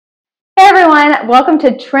Welcome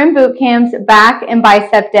to Trim Bootcamp's Back and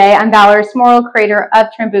Bicep Day. I'm Valerie Smorrell, creator of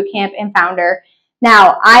Trim Bootcamp and founder.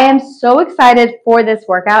 Now, I am so excited for this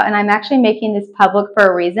workout, and I'm actually making this public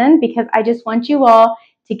for a reason, because I just want you all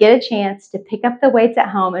to get a chance to pick up the weights at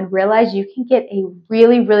home and realize you can get a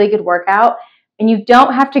really, really good workout, and you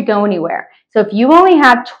don't have to go anywhere. So if you only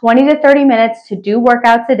have 20 to 30 minutes to do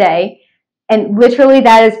workouts a day, and literally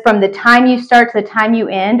that is from the time you start to the time you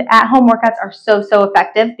end, at-home workouts are so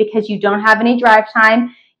effective because you don't have any drive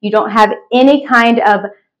time. You don't have any kind of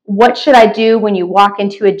what should I do when you walk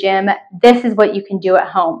into a gym. This is what you can do at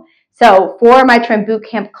home. So for my Trim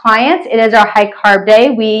Bootcamp clients, it is our high carb day.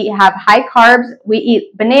 We have high carbs. We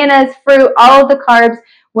eat bananas, fruit, all of the carbs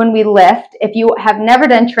when we lift. If you have never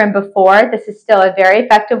done trim before, this is still a very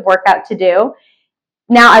effective workout to do.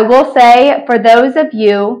 Now, I will say, for those of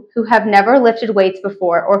you who have never lifted weights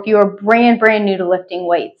before, or if you are brand new to lifting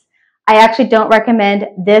weights, I actually don't recommend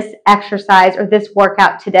this exercise or this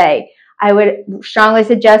workout today. I would strongly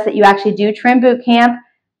suggest that you actually do Trim Bootcamp,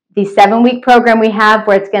 the 7-week program we have,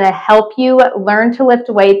 where it's going to help you learn to lift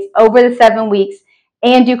weights over the 7 weeks,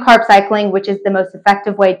 and do carb cycling, which is the most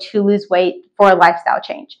effective way to lose weight for a lifestyle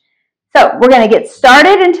change. So we're going to get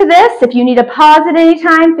started into this. If you need to pause at any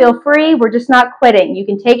time, feel free. We're just not quitting. You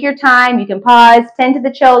can take your time. You can pause, tend to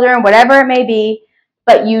the children, whatever it may be,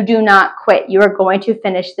 but you do not quit. You are going to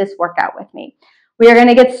finish this workout with me. We are going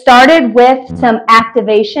to get started with some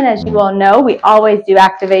activation. As you all know, we always do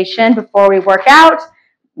activation before we work out,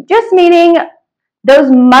 just meaning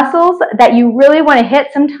those muscles that you really want to hit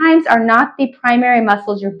sometimes are not the primary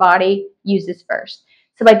muscles your body uses first.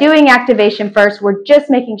 So by doing activation first, we're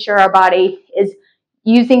just making sure our body is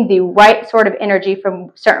using the right sort of energy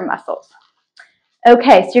from certain muscles.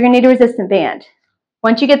 Okay, so you're going to need a resistant band.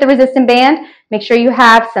 Once you get the resistant band, make sure you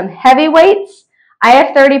have some heavy weights. I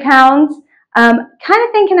have 30 pounds. Kind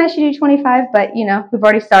of thinking I should do 25, but you know, we've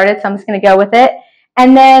already started, so I'm just going to go with it.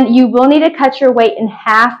 And then you will need to cut your weight in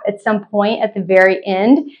half at some point at the very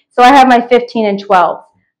end. So I have my 15 and 12.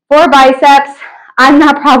 For biceps, I'm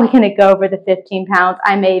not probably going to go over the 15 pounds.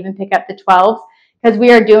 I may even pick up the 12s because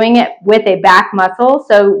we are doing it with a back muscle.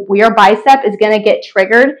 So your bicep is going to get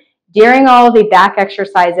triggered during all of the back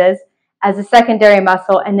exercises as a secondary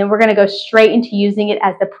muscle. And then we're going to go straight into using it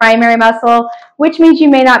as the primary muscle, which means you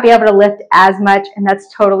may not be able to lift as much, and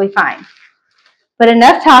that's totally fine. But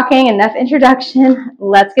enough talking, enough introduction.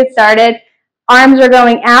 Let's get started. Arms are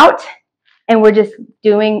going out, and we're just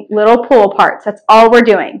doing little pull parts. That's all we're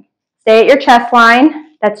doing. Stay at your chest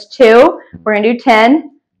line. That's 2. We're going to do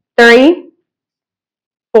 10, 3,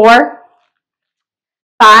 4,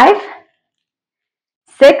 5,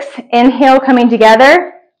 6. Inhale, coming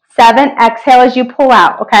together. 7. Exhale as you pull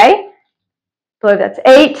out, okay? I believe that's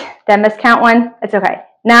 8. Did I miscount one? It's okay.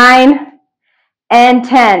 9 and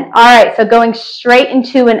 10. All right, so going straight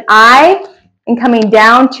into an I and coming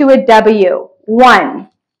down to a W. 1,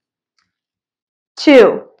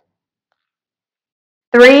 2,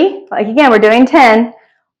 3, like again, we're doing 10,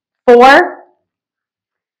 4,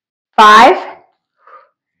 5,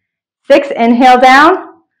 6, inhale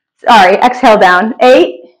down, exhale down,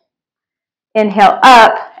 8, inhale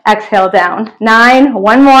up, exhale down, 9,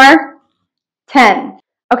 one more, 10.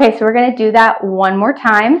 Okay, so we're going to do that one more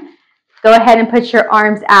time. Go ahead and put your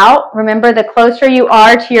arms out. Remember, the closer you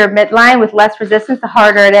are to your midline with less resistance, the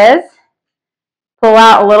harder it is. Pull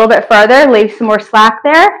out a little bit further, leave some more slack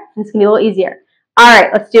there, and it's going to be a little easier. All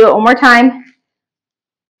right, let's do it one more time.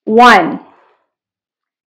 1,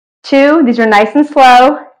 2, these are nice and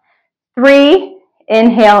slow. 3,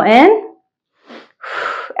 inhale in,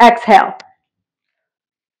 exhale.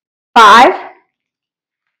 5,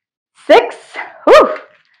 6,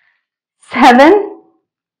 7,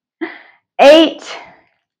 8,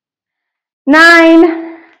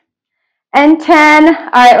 9, and 10.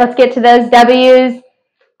 All right, let's get to those W's.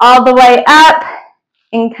 All the way up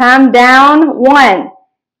and come down. 1,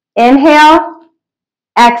 inhale,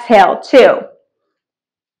 exhale. 2,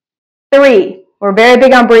 3, we're very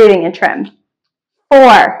big on breathing in trim.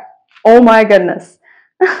 4, oh my goodness.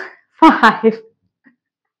 5,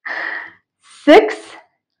 6,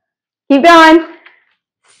 keep going.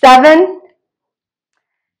 7,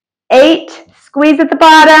 8, squeeze at the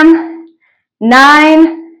bottom.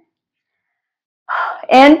 9,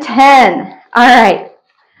 and 10. All right.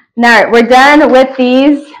 Now we're done with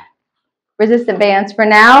these resistant bands for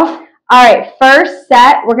now. All right, first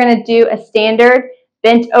set, we're going to do a standard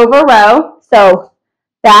bent over row. So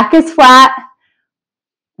back is flat.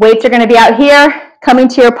 Weights are going to be out here, coming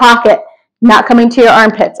to your pocket, not coming to your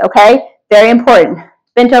armpits, okay? Very important.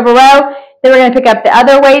 Bent over row. Then we're going to pick up the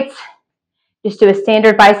other weights. Just do a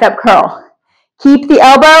standard bicep curl. Keep the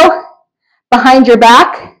elbow behind your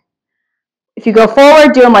back. If you go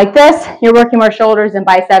forward, do them like this. You're working more shoulders and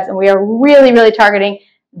biceps, and we are really, really targeting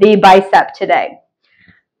the bicep today.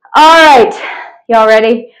 All right, y'all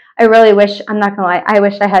ready? I really wish, I'm not gonna lie, I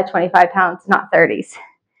wish I had 25 pounds, not 30s.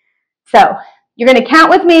 So you're gonna count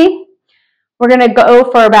with me. We're gonna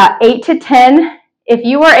go for about 8 to 10. If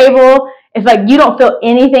you are able, if like you don't feel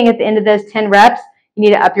anything at the end of those 10 reps, you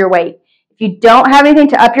need to up your weight. If you don't have anything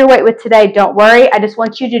to up your weight with today, don't worry. I just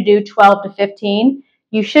want you to do 12 to 15.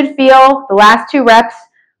 You should feel the last 2 reps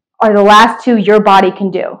are the last 2 your body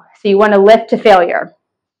can do. So you want to lift to failure.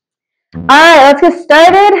 All right, let's get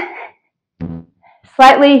started.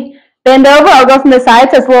 Slightly bend over. I'll go from the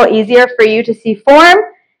side so it's a little easier for you to see form.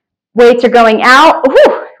 Weights are going out.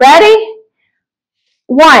 Whew. Ready?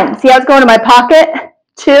 1. See how it's going to my pocket?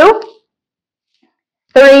 2,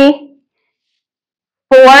 3,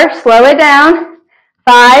 4. Slow it down.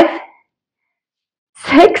 5,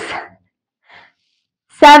 6,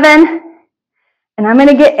 7. And I'm going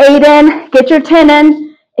to get 8 in. Get your 10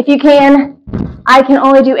 in if you can. I can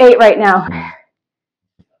only do 8 right now.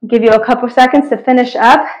 I'll give you a couple seconds to finish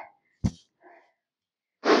up.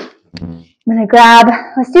 I'm going to grab,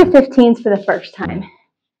 let's do 15s for the first time.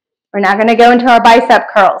 We're now going to go into our bicep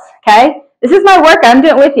curls, okay? This is my workout. I'm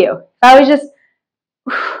doing it with you. If I was just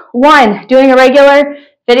 1, doing a regular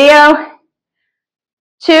video.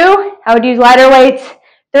 2, I would use lighter weights.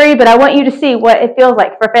 3, but I want you to see what it feels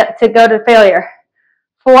like to go to failure.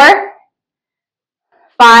 4,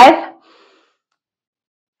 5,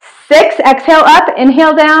 6, exhale up,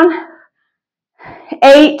 inhale down.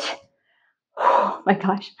 8, oh my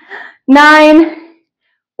gosh, 9,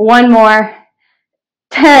 1 more,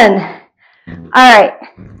 10. All right,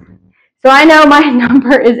 so I know my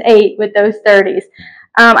number is 8 with those 30s.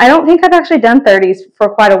 I don't think I've actually done 30s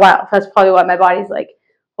for quite a while. So that's probably why my body's like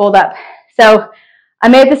hold up. So I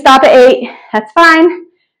made the stop at 8. That's fine.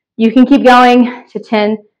 You can keep going to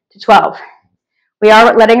 10 to 12. We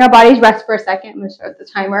are letting our bodies rest for a second. I'm going to start the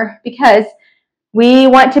timer because we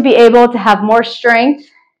want to be able to have more strength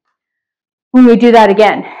when we do that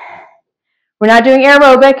again. We're not doing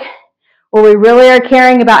aerobic where we really are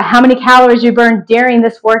caring about how many calories you burn during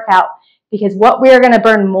this workout, because what we are going to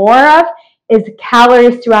burn more of is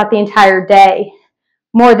calories throughout the entire day,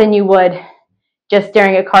 more than you would just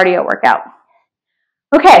during a cardio workout.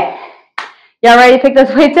 Okay, y'all ready to pick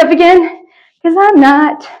those weights up again? Because I'm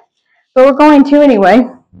not, but we're going to anyway.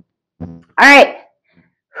 All right,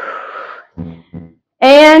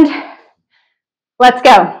 and let's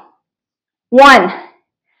go. 1,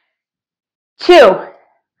 2,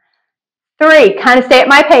 3, kind of stay at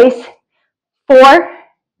my pace. 4,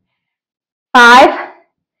 5,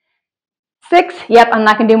 6, yep, I'm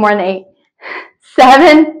not going to do more than 8.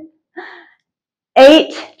 7, 8,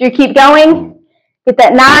 if you keep going, get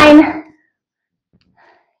that 9,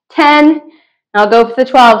 10, I'll go for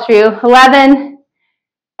the 12s for you, 11,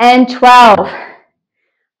 and 12. All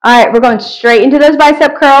right, we're going straight into those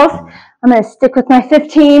bicep curls. I'm going to stick with my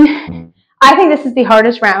 15. I think this is the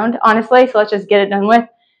hardest round, honestly, so let's just get it done with.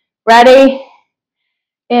 Ready?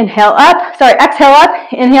 Inhale up, exhale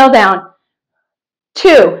up, inhale down.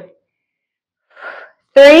 2,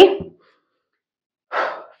 3,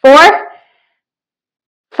 4,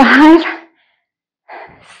 5,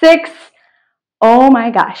 6, oh my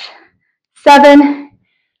gosh, 7,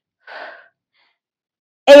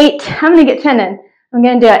 8, I'm going to get 10 in. I'm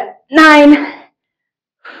going to do it. 9,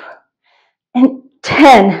 and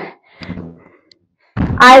 10.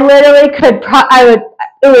 I literally could,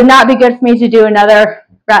 it would not be good for me to do another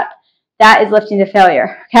rep. That is lifting to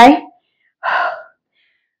failure, okay?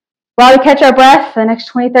 While we catch our breath for the next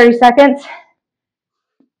 20, 30 seconds,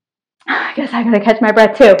 I guess I gotta catch my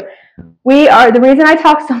breath too. The reason I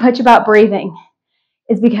talk so much about breathing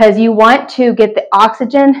is because you want to get the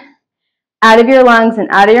oxygen out of your lungs and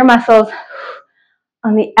out of your muscles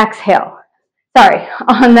on the exhale.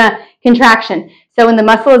 On the contraction. So when the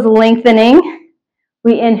muscle is lengthening,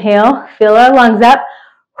 we inhale, fill our lungs up,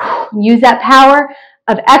 use that power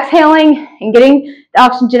of exhaling and getting the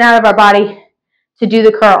oxygen out of our body to do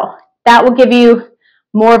the curl. That will give you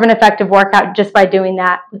more of an effective workout just by doing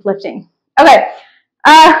that with lifting. Okay,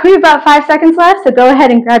 we have about 5 seconds left, so go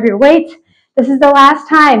ahead and grab your weights. This is the last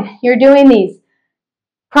time you're doing these.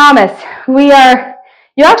 Promise. I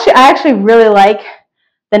actually really like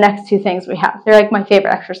the next 2 things we have. They're like my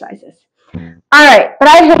favorite exercises. All right, but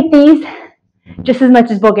I hate these just as much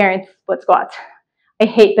as Bulgarian split squats. I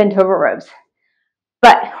hate bent over rows,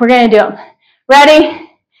 but we're going to do them. Ready?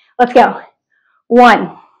 Let's go.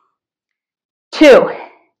 1, 2,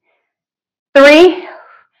 3,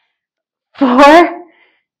 4,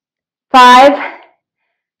 5,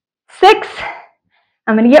 6, 6.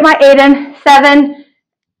 I'm going to get my 8 in. 7,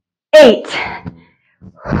 8.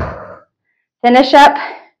 Finish up.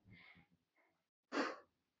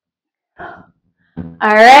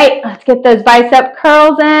 All right, let's get those bicep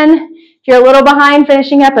curls in. If you're a little behind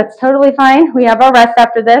finishing up, that's totally fine. We have our rest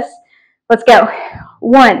after this. Let's go.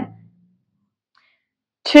 1,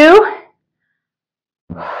 2,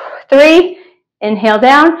 3. Inhale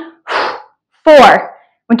down. 4. I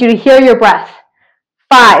want you to hear your breath.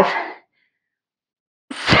 5,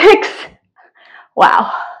 6.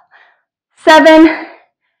 Wow. 7.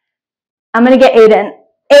 I'm going to get 8 in.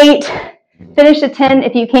 8. Finish to 10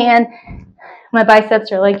 if you can. My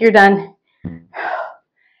biceps are like, you're done.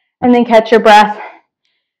 And then catch your breath.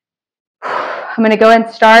 I'm going to go and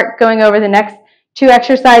start going over the next 2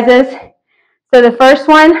 exercises. So the first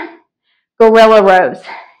one, gorilla rows.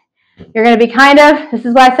 You're going to be this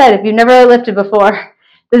is why I said, if you've never lifted before,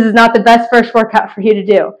 this is not the best first workout for you to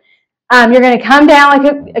do. You're going to come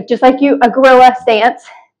down just like a gorilla stance.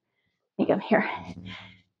 I think I'm here.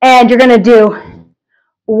 And you're going to do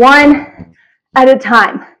 1 at a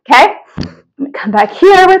time, okay? I'm going to come back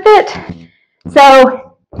here with it.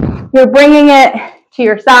 So you're bringing it to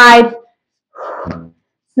your side.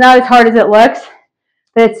 It's not as hard as it looks,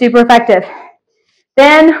 but it's super effective.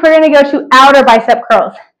 Then we're going to go to outer bicep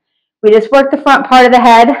curls. We just worked the front part of the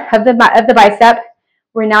head of the bicep.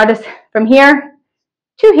 We're now just from here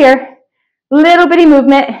to here. Little bitty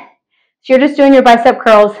movement. So you're just doing your bicep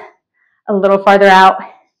curls a little farther out.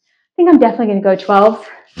 I think I'm definitely going to go 12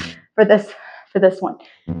 for this one.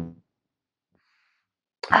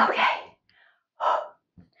 Okay.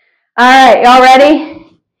 All right, y'all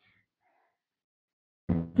ready?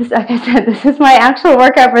 Like I said, this is my actual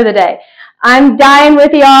workout for the day. I'm dying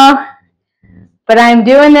with y'all, but I'm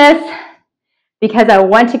doing this because I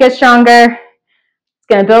want to get stronger. It's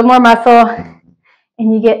going to build more muscle,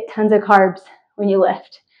 and you get tons of carbs when you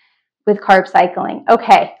lift with carb cycling.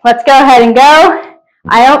 Okay, let's go ahead and go.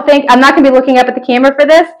 I'm not going to be looking up at the camera for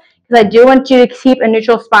this because I do want you to keep a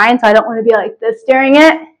neutral spine, so I don't want to be like this staring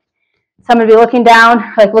it. So I'm going to be looking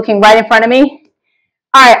down, like looking right in front of me.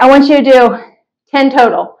 All right, I want you to do 10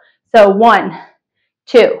 total. So 1,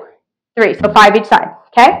 2, 3. So 5 each side,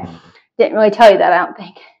 okay? Didn't really tell you that, I don't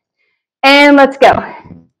think. And let's go.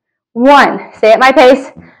 1, stay at my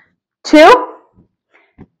pace. 2,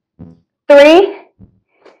 3,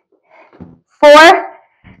 4,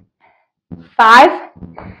 5,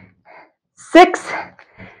 6,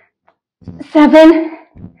 7,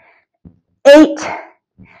 8,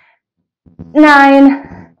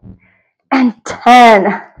 9, and 10.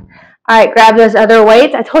 All right, grab those other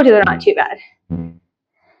weights. I told you they're not too bad.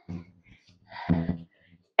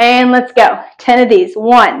 And let's go. 10 of these.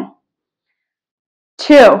 1,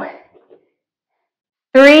 2,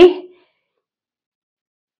 3,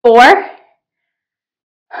 4,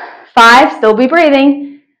 5. Still be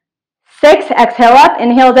breathing. 6. Exhale up.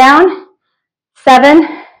 Inhale down. 7,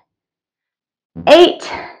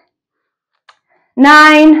 8,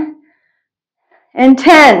 9, and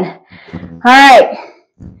 10. All right.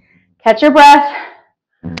 Catch your breath.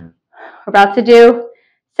 We're about to do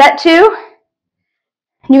set 2.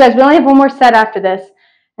 You guys, we only have one more set after this,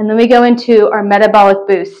 and then we go into our metabolic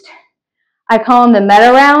boost. I call them the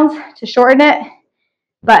meta rounds to shorten it,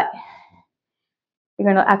 but you're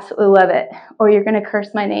going to absolutely love it, or you're going to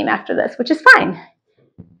curse my name after this, which is fine.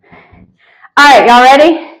 All right, y'all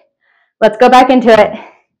ready? Let's go back into it.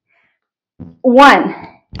 1,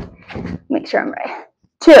 make sure I'm right.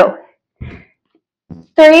 2,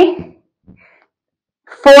 3,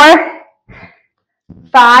 4,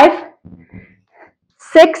 5,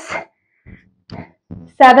 6,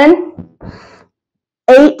 7,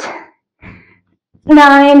 8,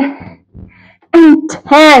 9, and 10.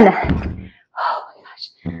 Oh my gosh.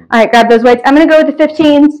 All right, grab those weights. I'm going to go with the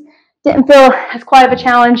 15s. Didn't feel as quite of a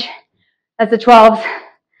challenge as the 12s.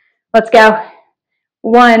 Let's go.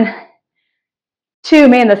 1, 2,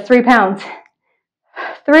 man, that's 3 pounds.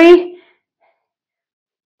 3,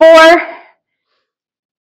 4,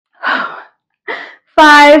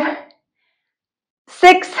 5,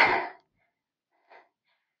 6,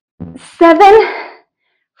 7, oh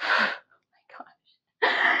my gosh,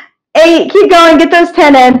 8. Keep going. Get those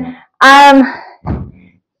 10 in.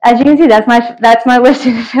 As you can see, that's my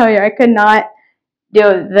lifting failure. I could not do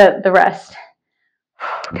the rest.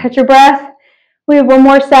 Catch your breath. We have one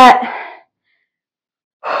more set,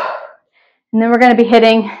 and then we're going to be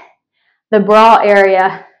hitting the bra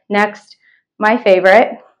area next. My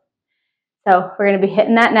favorite. So we're going to be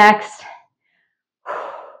hitting that next.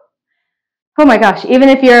 Oh my gosh, even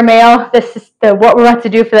if you're a male, this is what we're about to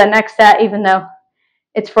do for that next set, even though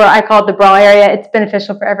It's for, I call it the bra area. It's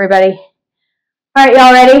beneficial for everybody. All right,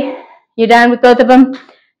 y'all ready? You done with both of them?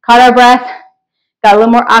 Caught our breath. Got a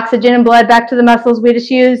little more oxygen and blood back to the muscles we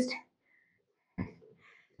just used.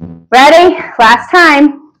 Ready? Last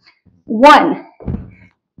time. 1,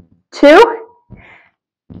 2,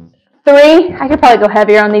 3. I could probably go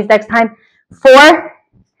heavier on these next time. 4,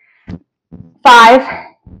 5,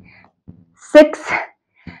 6,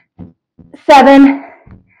 7,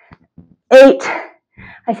 8.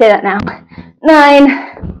 I say that now.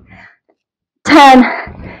 9, 10.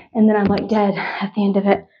 And then I'm like dead at the end of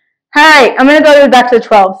it. All right, I'm going to go back to the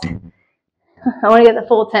 12s. I want to get the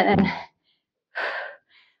full 10 in.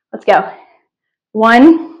 Let's go.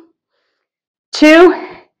 1,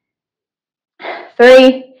 2,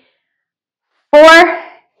 3, 4,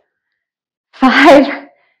 5,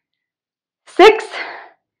 6,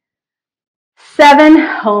 7.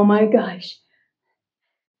 Oh my gosh.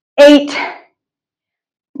 8,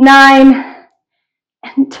 9,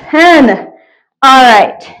 and 10. All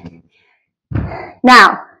right.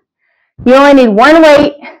 Now, you only need one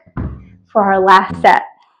weight for our last set.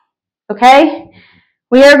 Okay?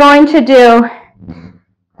 We are going to do,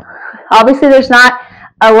 obviously there's not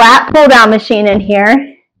a lat pull down machine in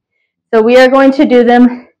here, so we are going to do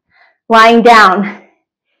them lying down.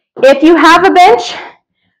 If you have a bench,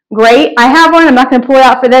 great. I have one. I'm not going to pull it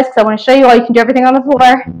out for this because I want to show you all you can do everything on the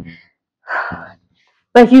floor.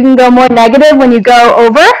 But if you can go more negative when you go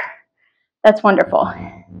over, that's wonderful.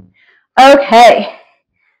 Okay.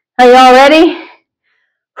 Are you all ready?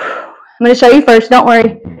 I'm going to show you first. Don't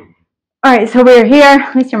worry. All right, so we're here.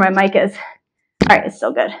 Let me see where my mic is. All right, it's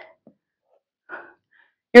still good.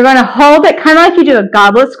 You're going to hold it kind of like you do a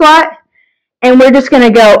goblet squat, and we're just going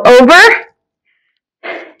to go over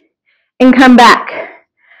and come back.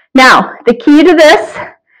 Now, the key to this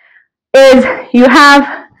is you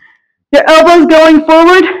have your elbows going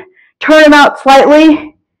forward, turn them out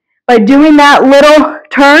slightly. By doing that little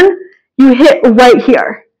turn, you hit right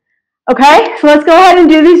here. Okay, so let's go ahead and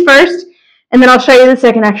do these first, and then I'll show you the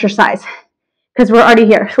second exercise because we're already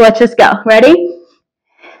here. So let's just go. Ready?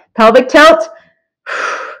 Pelvic tilt.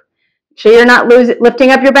 Make sure you're not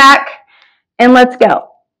lifting up your back, and let's go.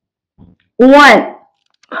 1.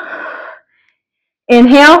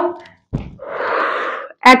 Inhale.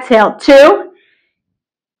 Exhale. 2,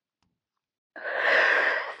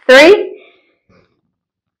 3,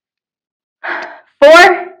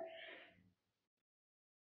 4,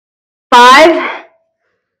 5,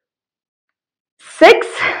 6,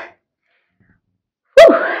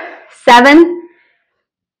 7,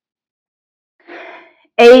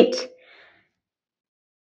 8,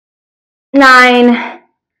 9,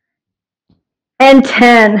 and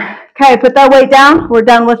 10. Okay, put that weight down. We're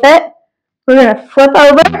done with it. We're going to flip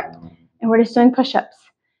over, and we're just doing push-ups.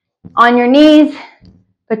 On your knees,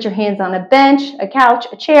 put your hands on a bench, a couch,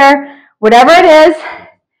 a chair, whatever it is,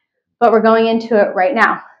 but we're going into it right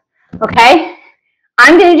now. Okay?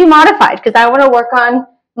 I'm going to do modified because I want to work on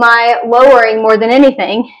my lowering more than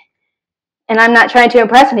anything, and I'm not trying to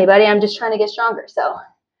impress anybody. I'm just trying to get stronger, so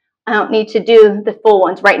I don't need to do the full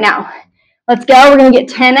ones right now. Let's go. We're going to get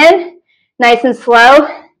 10 in, nice and slow.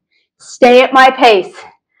 Stay at my pace.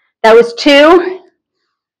 That was 2,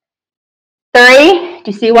 3.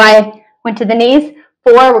 Do you see why I went to the knees?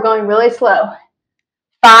 4. We're going really slow.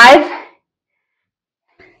 5,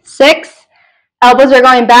 6. Elbows are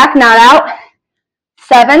going back, not out.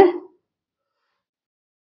 7,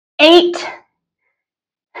 8.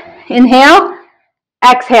 Inhale.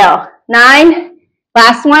 Exhale. 9.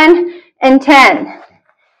 Last one. And 10.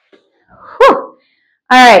 Whew. All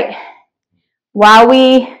right. While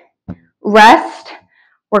we rest,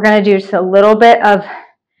 we're going to do just a little bit of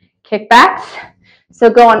kickbacks. So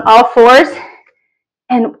go on all fours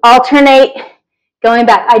and alternate going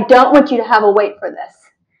back. I don't want you to have a weight for this.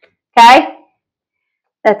 Okay?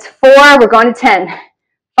 That's 4. We're going to 10.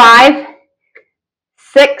 5,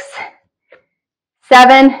 6,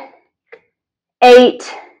 7,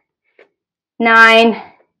 8, 9,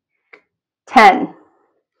 10.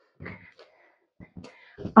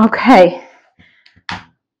 Okay.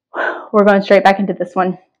 We're going straight back into this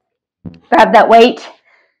one. Grab that weight.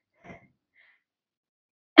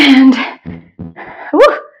 And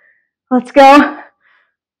whew, let's go.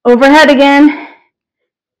 Overhead again.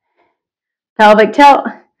 Pelvic tilt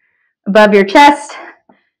above your chest.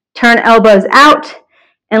 Turn elbows out.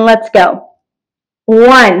 And let's go.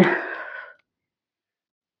 1,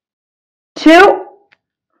 2.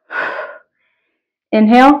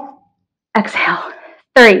 Inhale. Exhale.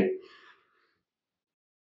 3,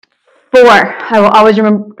 4. I will always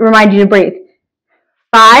remind you to breathe.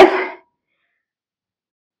 5,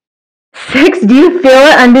 6, do you feel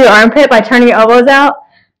it under your armpit by turning your elbows out?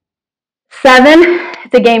 7,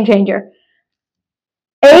 it's a game changer.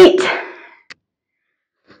 8,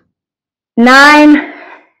 9,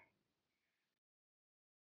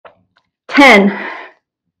 10.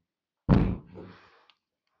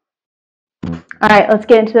 All right, let's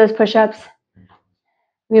get into those push-ups.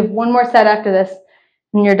 We have one more set after this,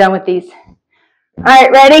 and you're done with these. All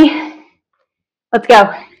right, ready? Let's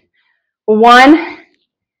go. 1,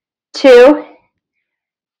 2,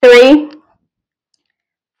 3,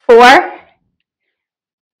 4,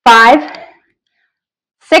 5,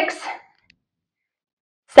 6,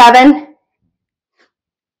 7,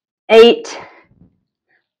 8,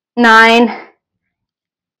 9,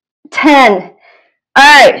 10. All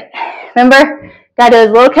right, remember, got those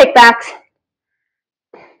little kickbacks.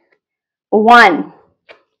 1,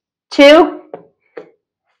 2,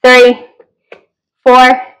 3,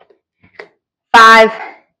 4, 5,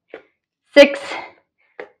 6,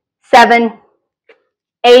 7,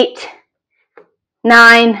 8,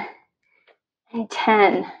 9, and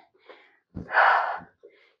 10.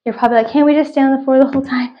 You're probably like, can't we just stay on the floor the whole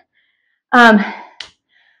time?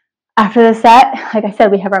 After the set, like I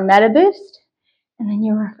said, we have our meta boost, and then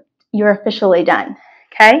you're officially done,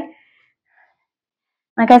 okay?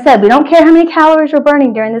 Like I said, we don't care how many calories we're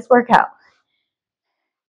burning during this workout.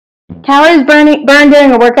 Calories burned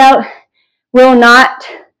during a workout will not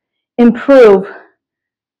improve.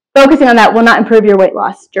 Focusing on that will not improve your weight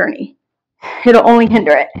loss journey. It'll only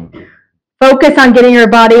hinder it. Focus on getting your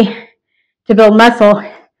body to build muscle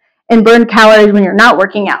and burn calories when you're not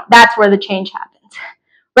working out. That's where the change happens.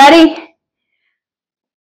 Ready?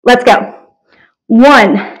 Let's go.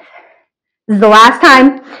 1. This is the last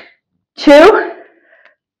time. 2,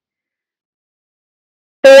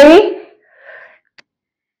 3,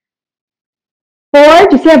 4.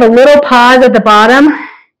 Do you see I have a little pause at the bottom?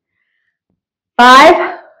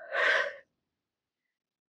 5,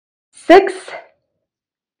 6,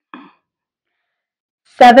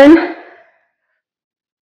 7,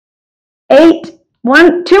 8,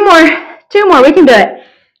 1, 2 more, we can do it.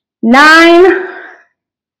 9,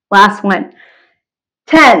 last one,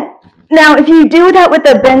 10. Now, if you do that with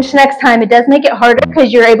the bench next time, it does make it harder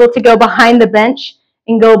because you're able to go behind the bench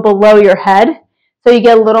and go below your head. So you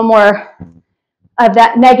get a little more of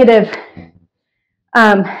that negative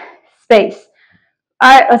space.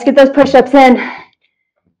 All right, let's get those push-ups in.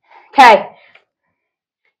 Okay,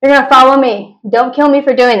 you're gonna follow me. Don't kill me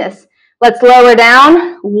for doing this. Let's lower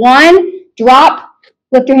down. 1, drop,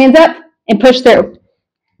 lift your hands up, and push through.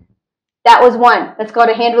 That was 1. Let's go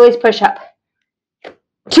to hand release push-up.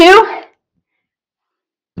 2,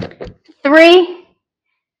 3,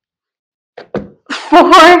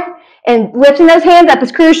 4, and lifting those hands up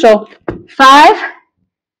is crucial. 5,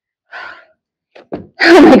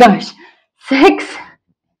 oh my gosh, 6,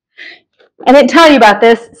 I didn't tell you about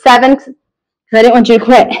this, 7, because I didn't want you to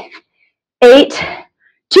quit. 8,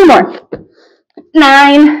 2 more.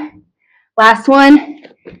 9, last one,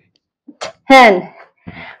 10.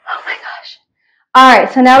 Oh my gosh. All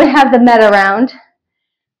right, so now we have the meta round.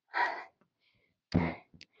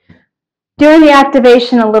 Doing the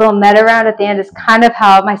activation, a little meta round at the end is kind of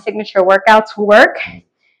how my signature workouts work.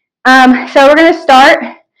 So we're going to start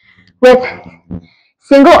with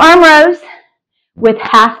single arm rows with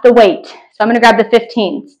half the weight. So I'm going to grab the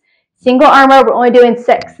 15s. Single arm row, we're only doing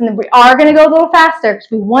 6. And then we are going to go a little faster because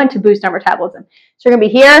we want to boost our metabolism. So we're going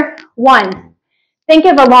to be here. 1. Think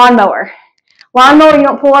of a lawnmower. Lawnmower, you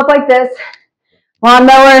don't pull up like this.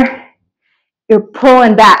 Lawnmower, you're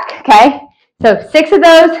pulling back, okay? So 6 of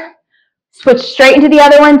those. Switch straight into the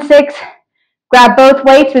other one. 6. Grab both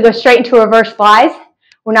weights. We go straight into reverse flies.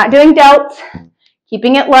 We're not doing delts.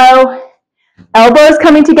 Keeping it low. Elbows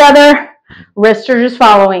coming together. Wrists are just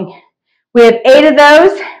following. We have 8 of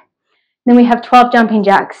those. Then we have 12 jumping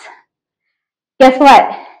jacks. Guess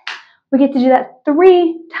what? We get to do that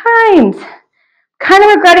 3 times. Kind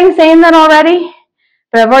of regretting saying that already,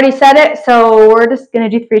 but I've already said it, so we're just going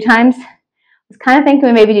to do 3 times. I was kind of thinking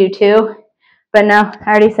we maybe do 2, but no,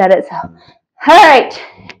 I already said it. So, all right.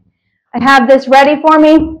 I have this ready for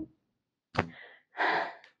me.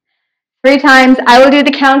 3 times. I will do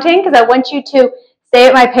the counting because I want you to stay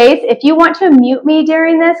at my pace. If you want to mute me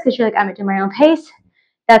during this because you're like, I'm at my own pace,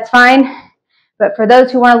 that's fine. But for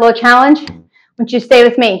those who want a little challenge, I want you to stay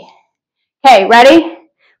with me. Okay, ready?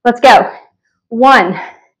 Let's go. 1,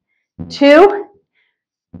 2,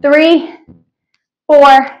 3,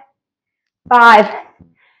 4, 5,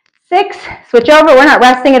 6. Switch over. We're not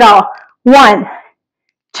resting at all. 1,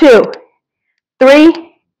 2,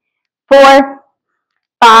 3, 4,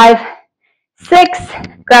 5, 6.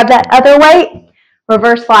 Grab that other weight.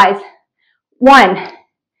 Reverse flies. 1,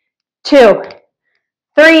 2,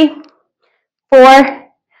 3, 4,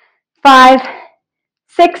 5,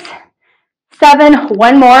 6, 7,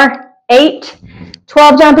 one more, 8,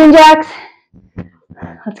 12 jumping jacks.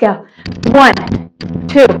 Let's go. 1,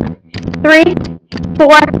 2, 3, 4,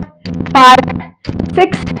 5,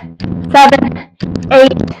 6, 7,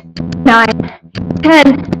 8, 9,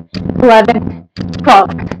 10, 11, 12.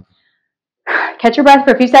 Catch your breath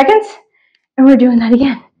for a few seconds, and we're doing that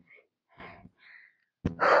again.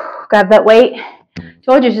 Grab that weight.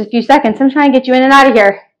 Told you just a few seconds. I'm trying to get you in and out of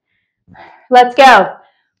here. Let's go.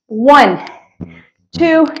 1,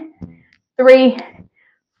 2, 3,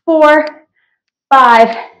 4,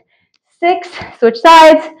 5, 6. Switch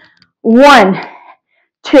sides. 1,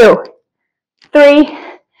 2, 3,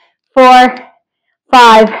 4,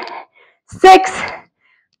 5, 6.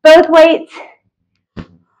 Both weights.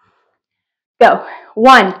 Go.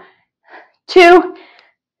 1, 2,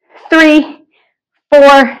 3,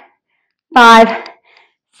 4, 5,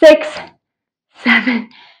 6, 7,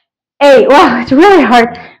 8. Wow, it's really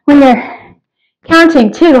hard when you're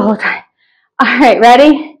counting too the whole time. All right,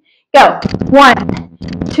 ready? Go. 1,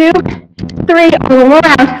 2, 3. One more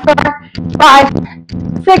round. 4, 5,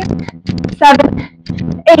 6, 7,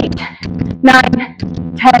 8, 9,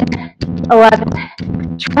 10,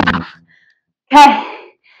 11, 12. Okay.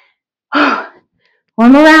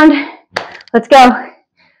 One more round. Let's go.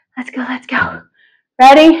 Let's go. Let's go.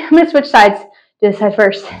 Ready? I'm going to switch sides. Do this side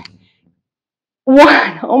first.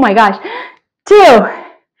 1. Oh my gosh. 2,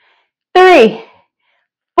 3,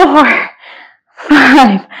 4,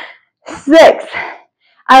 5, 6.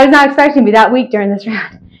 I was not expecting to be that weak during this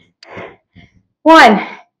round. 1,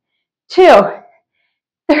 2,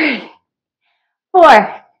 3,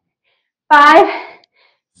 4, 5,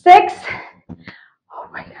 6. Oh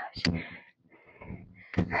my gosh.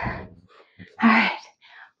 All right.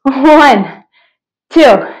 1, 2,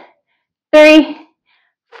 3,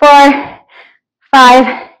 4,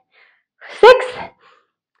 5, 6,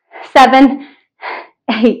 7,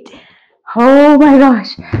 8. Oh my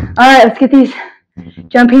gosh. All right, let's get these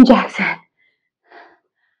jumping jacks in.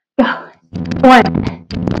 Go. 1,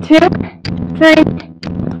 2, 3,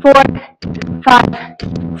 4, 5,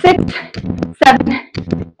 6, 7,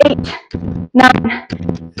 8, 9,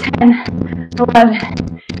 10,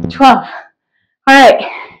 11, 12. All right,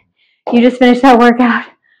 you just finished that workout.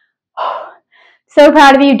 So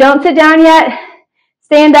proud of you. Don't sit down yet.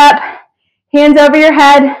 Stand up, hands over your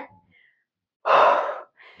head.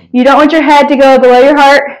 You don't want your head to go below your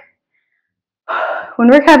heart when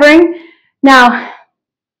recovering. Now,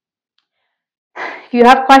 if you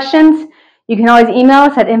have questions, you can always email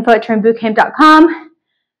us at info@trimbootcamp.com.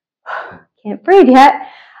 Can't breathe yet.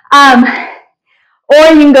 Or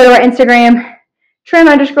you can go to our Instagram,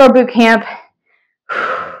 trim_bootcamp,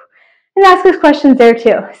 and ask us questions there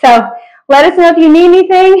too. So let us know if you need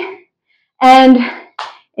anything, and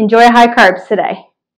enjoy high carbs today.